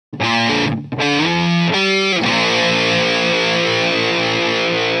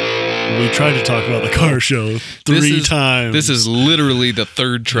tried to talk about the car show three times. This is literally the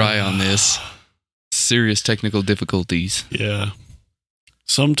third try on this. Serious technical difficulties. Yeah.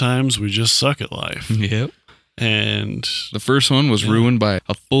 Sometimes we just suck at life. Yep. And the first one was ruined by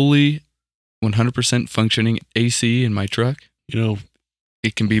a fully 100% functioning AC in my truck. You know,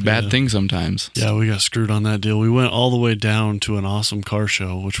 it can be a bad thing sometimes. Yeah, we got screwed on that deal. We went all the way down to an awesome car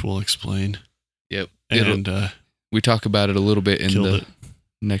show, which we'll explain. Yep. And we talk about it a little bit in the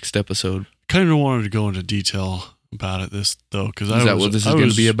next episode. Kind of wanted to go into detail about it this though, because is that what this is going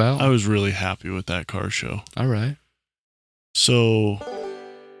to be about? I was really happy with that car show. All right. So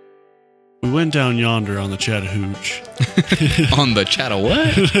we went down yonder on the Chattahoochee. On the Chatta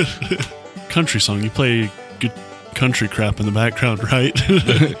what? Country song. You play good country crap in the background, right?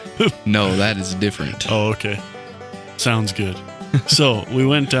 No, that is different. Oh, okay. Sounds good. So we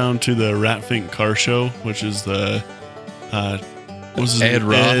went down to the Ratfink car show, which is the Ed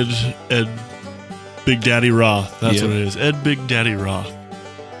Roth. Ed Big Daddy Roth. That's what it is. Ed Big Daddy Roth.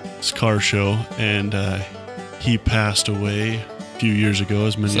 It's car show, and he passed away a few years ago,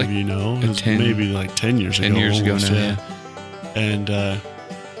 as many of you know. It was maybe like 10 years ago. 10 years almost, ago now, yeah. And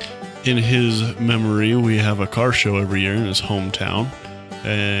in his memory, we have a car show every year in his hometown,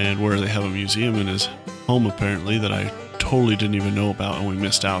 and where they have a museum in his home, apparently, that I totally didn't even know about and we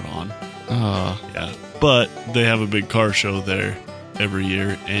missed out on. Yeah. But they have a big car show there every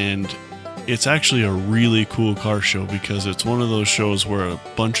year, and it's actually a really cool car show because it's one of those shows where a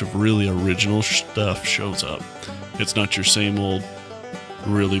bunch of really original stuff shows up. It's not your same old,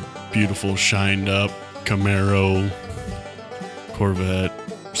 really beautiful, shined up Camaro, Corvette,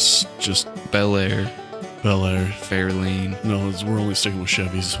 just Bel Air, Fairlane. No, we're only sticking with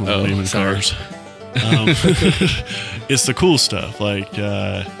Chevys when we're naming cars. It's the cool stuff, like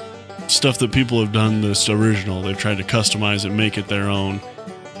stuff that people have done that's original. They've tried to customize it, make it their own,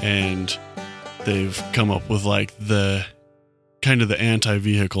 and they've come up with like the kind of the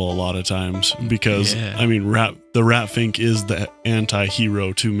anti-vehicle a lot of times because I mean, the Ratfink is the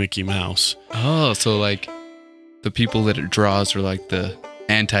anti-hero to Mickey Mouse. Oh, so like the people that it draws are like the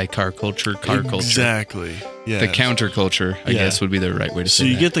anti-car culture, culture. Exactly. Yeah. The counterculture, I guess, would be the right way to say So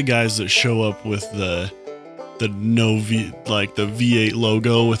you that. get the guys that show up with the like the V8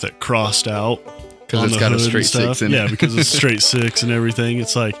 logo with it crossed out because it's got a straight six in it. Yeah, because it's straight six and everything.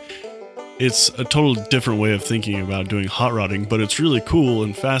 It's like it's a total different way of thinking about doing hot rodding, but it's really cool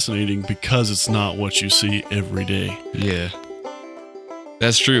and fascinating because it's not what you see every day. Yeah.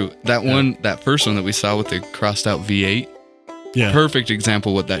 That's true. That first one that we saw with the crossed out V8. Yeah. Perfect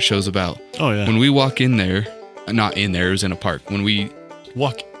example what that show's about. Oh yeah. When we walk in there, not in there, it was in a park. When we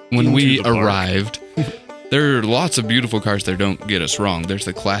arrived, there are lots of beautiful cars there, don't get us wrong. There's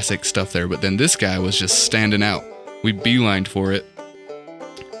the classic stuff there, but then this guy was just standing out. We beelined for it.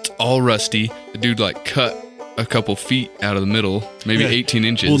 It's all rusty. The dude like cut a couple feet out of the middle, maybe 18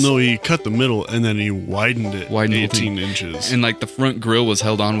 inches. Well, no, he cut the middle and then he widened it 18 inches. And like the front grill was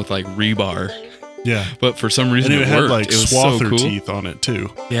held on with like rebar. Yeah. But for some reason and it had worked. like it was swather so cool. teeth on it too.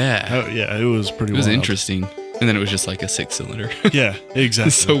 Yeah. Yeah, it was pretty It was wild. interesting. And then it was just like a 6-cylinder. Yeah, exactly.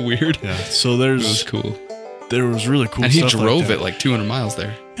 It's so weird. Yeah. So it was cool. There was really cool and stuff. And he drove it like 200 miles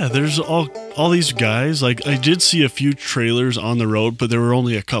there. Yeah, there's all these guys. Like I did see a few trailers on the road, but there were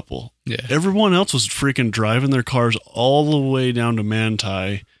only a couple. Yeah. Everyone else was freaking driving their cars all the way down to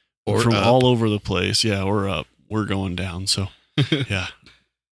Manti or from up. all over the place. Yeah, we're up. We're going down. So yeah.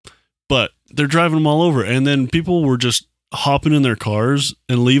 But they're driving them all over. And then people were just hopping in their cars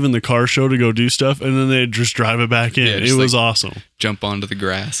and leaving the car show to go do stuff. And then they'd just drive it back in. Yeah, it was awesome. Jump onto the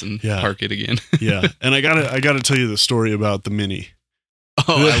grass and park it again. Yeah. And I gotta tell you the story about the Mini.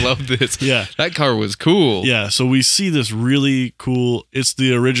 Oh, I love this. Yeah. That car was cool. Yeah. So we see this really cool, it's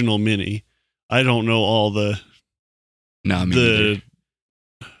the original Mini. I don't know all I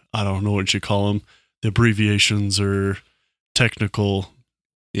don't know what you call them, the abbreviations or technical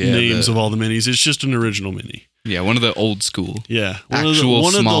names of all the Minis. It's just an original Mini. Yeah, one of the old school. Yeah. One of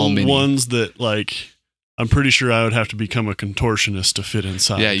the Mini. Ones that like, I'm pretty sure I would have to become a contortionist to fit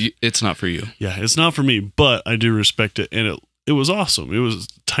inside. Yeah, it's not for you. Yeah, it's not for me, but I do respect it. And it was awesome. It was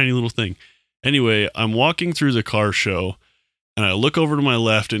a tiny little thing. Anyway, I'm walking through the car show and I look over to my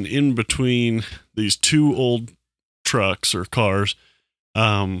left, and in between these two old trucks or cars,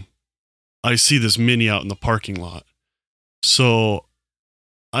 I see this Mini out in the parking lot. So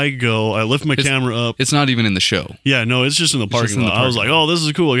I lift my camera up. It's not even in the show. Yeah, no, it's just in the parking lot. I was like, oh, this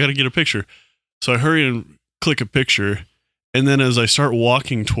is cool. I got to get a picture. So I hurry and click a picture. And then as I start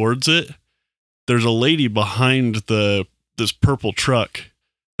walking towards it, there's a lady behind this purple truck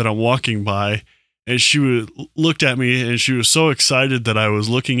that I'm walking by. and she looked at me, and she was so excited that I was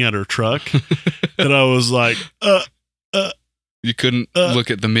looking at her truck that I was like, You couldn't look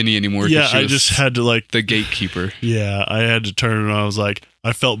at the Mini anymore. Yeah, I just had to like the gatekeeper. Yeah, I had to turn, and I was like,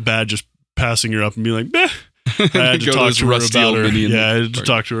 I felt bad just passing her up and being like, meh. I had to talk to her about her. Yeah, I had to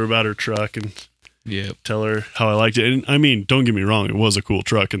talk to her about her truck and tell her how I liked it. And I mean, don't get me wrong, it was a cool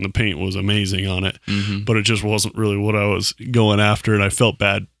truck, and the paint was amazing on it, but it just wasn't really what I was going after, and I felt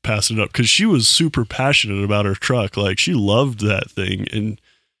bad passing it up because she was super passionate about her truck. Like, she loved that thing, and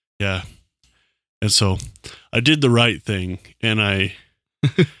yeah. And so I did the right thing, and I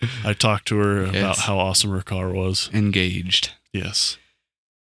talked to her about how awesome her car was. Engaged. Yes.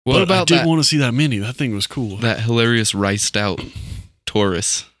 What about I did want to see that Mini. That thing was cool. That hilarious riced out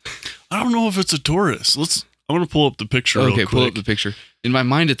Taurus. I don't know if it's a Taurus. I'm going to pull up the picture real quick. Pull up the picture. In my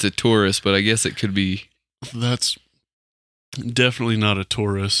mind, it's a Taurus, but I guess it could be. That's definitely not a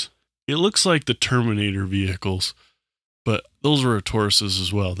Taurus. It looks like the Terminator vehicles, but those were Tauruses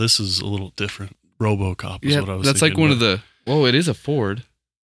as well. This is a little different. RoboCop is what I was that's thinking. Like one of the. Whoa, it is a Ford.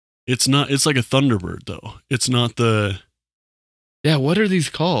 It's not. It's like a Thunderbird, though. It's not the. Yeah, what are these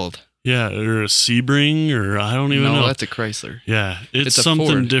called? Yeah, or a Sebring, or I don't even know. No, that's a Chrysler. Yeah, it's a something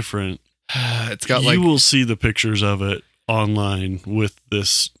Ford. different. It's got You will see the pictures of it online with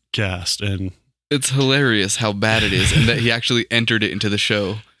this cast, and it's hilarious how bad it is, and that he actually entered it into the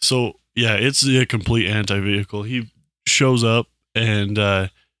show. So yeah, it's a complete anti-vehicle. He shows up, and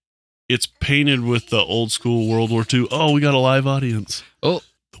it's painted with the old school World War II. Oh, we got a live audience. Oh,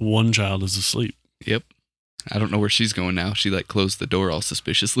 the one child is asleep. Yep. I don't know where she's going now. She like closed the door all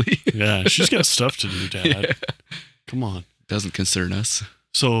suspiciously. Yeah, she's got stuff to do, Dad. Yeah. Come on. Doesn't concern us.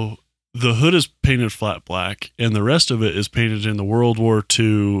 So the hood is painted flat black, and the rest of it is painted in the World War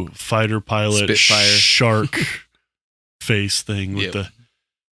II fighter pilot Spitfire shark face thing with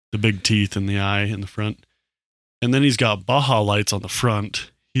the big teeth and the eye in the front. And then he's got Baja lights on the front.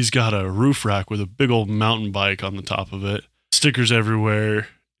 He's got a roof rack with a big old mountain bike on the top of it. Stickers everywhere.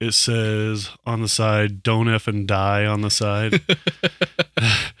 It says on the side, "Don't effing die" on the side.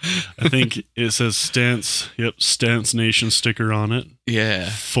 I think it says Stance. Yep, Stance Nation sticker on it. Yeah.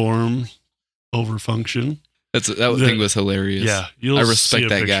 Form over function. That thing was hilarious. Yeah, I respect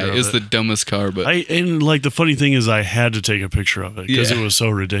that guy. It was the dumbest car, but and like the funny thing is, I had to take a picture of it because it was so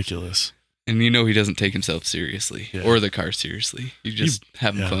ridiculous. And you know he doesn't take himself seriously or the car seriously. He's just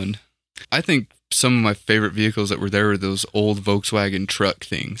having fun. I think some of my favorite vehicles that were there were those old Volkswagen truck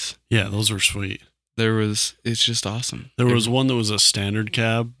things. Yeah, those were sweet. It's just awesome. There was one that was a standard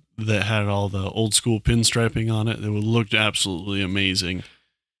cab that had all the old school pinstriping on it. That looked absolutely amazing.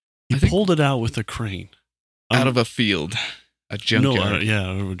 He pulled it out with a crane. Out of a field, a junkyard.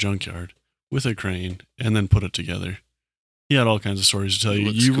 Out of a junkyard with a crane, and then put it together. He had all kinds of stories to tell you.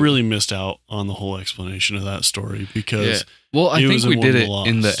 You really missed out on the whole explanation of that story because well, I think we did it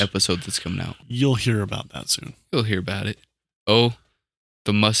in the episode that's coming out. You'll hear about that soon. You'll hear about it. Oh,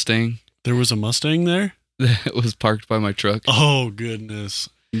 the Mustang. There was a Mustang there? That was parked by my truck. Oh, goodness.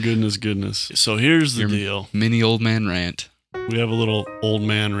 Goodness. So here's the deal. Mini old man rant. We have a little old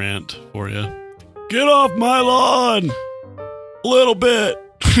man rant for you. Get off my lawn! A little bit.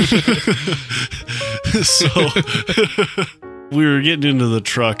 So we were getting into the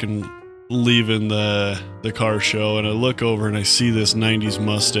truck and leaving the car show, and I look over and I see this 90s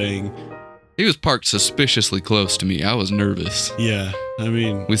Mustang. He was parked suspiciously close to me. I was nervous. Yeah, I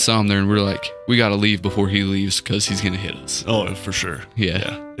mean, we saw him there and we're like, we got to leave before he leaves because he's going to hit us. Oh, for sure.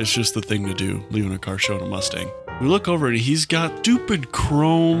 Yeah. It's just the thing to do, leaving a car show in a Mustang. We look over and he's got stupid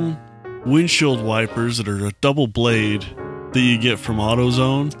chrome windshield wipers that are a double blade that you get from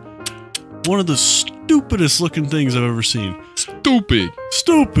AutoZone. One of the stupidest looking things I've ever seen. Stupid.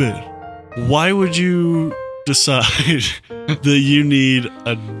 Why would you decide that you need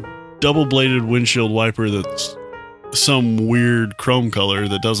a double bladed windshield wiper that's some weird chrome color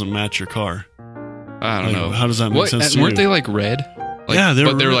that doesn't match your car? I don't know. How does that make sense to you? Weren't they like red? Yeah,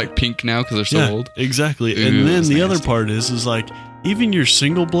 they're like pink now because they're so old. Exactly. And then the other part is like even your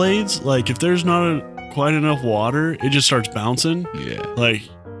single blades, like if there's not quite enough water, it just starts bouncing. Yeah. Like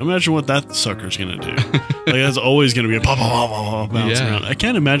imagine what that sucker's gonna do. Like that's always gonna be a pop bouncing around. I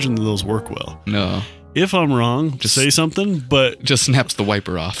can't imagine that those work well. No. If I'm wrong, just say something, but just snaps the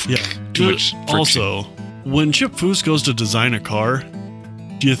wiper off. Yeah. Too much friction. Also, when Chip Foose goes to design a car,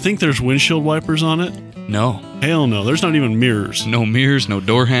 do you think there's windshield wipers on it? No. Hell no. There's not even mirrors. No mirrors, no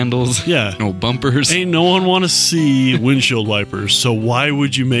door handles. Yeah. No bumpers. Ain't no one want to see windshield wipers, so why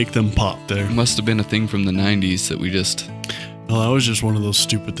would you make them pop there? It must have been a thing from the 90s that we just... Well, that was just one of those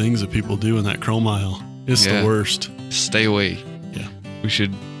stupid things that people do in that chrome aisle. It's the worst. Stay away. Yeah. We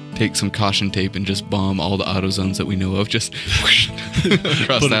should take some caution tape and just bomb all the AutoZones that we know of, just whoosh,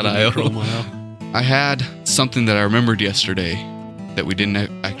 across Put that it in the aisle. chrome aisle. I had something that I remembered yesterday that we didn't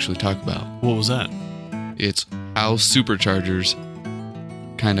actually talk about. What was that? It's how superchargers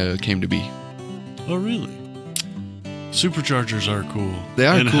kind of came to be. Oh, really? Superchargers are cool. They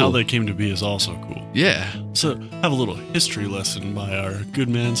are and how cool. they came to be is also cool. Yeah. So, have a little history lesson by our good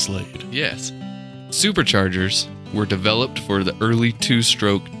man Slade. Yes. Superchargers were developed for the early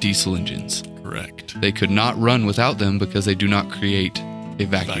two-stroke diesel engines. Correct. They could not run without them because they do not create a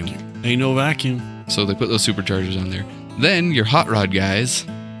vacuum. Ain't no vacuum. So they put those superchargers on there. Then your hot rod guys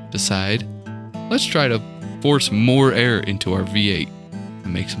decide, let's try to force more air into our V8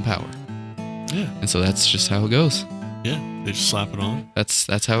 and make some power. Yeah. And so that's just how it goes. Yeah. They just slap it on.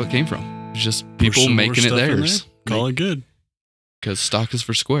 That's how it came from. It's just Push people some more making it stuff in theirs. there, Call it good. Because stock is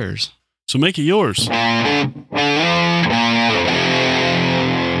for squares. So make it yours.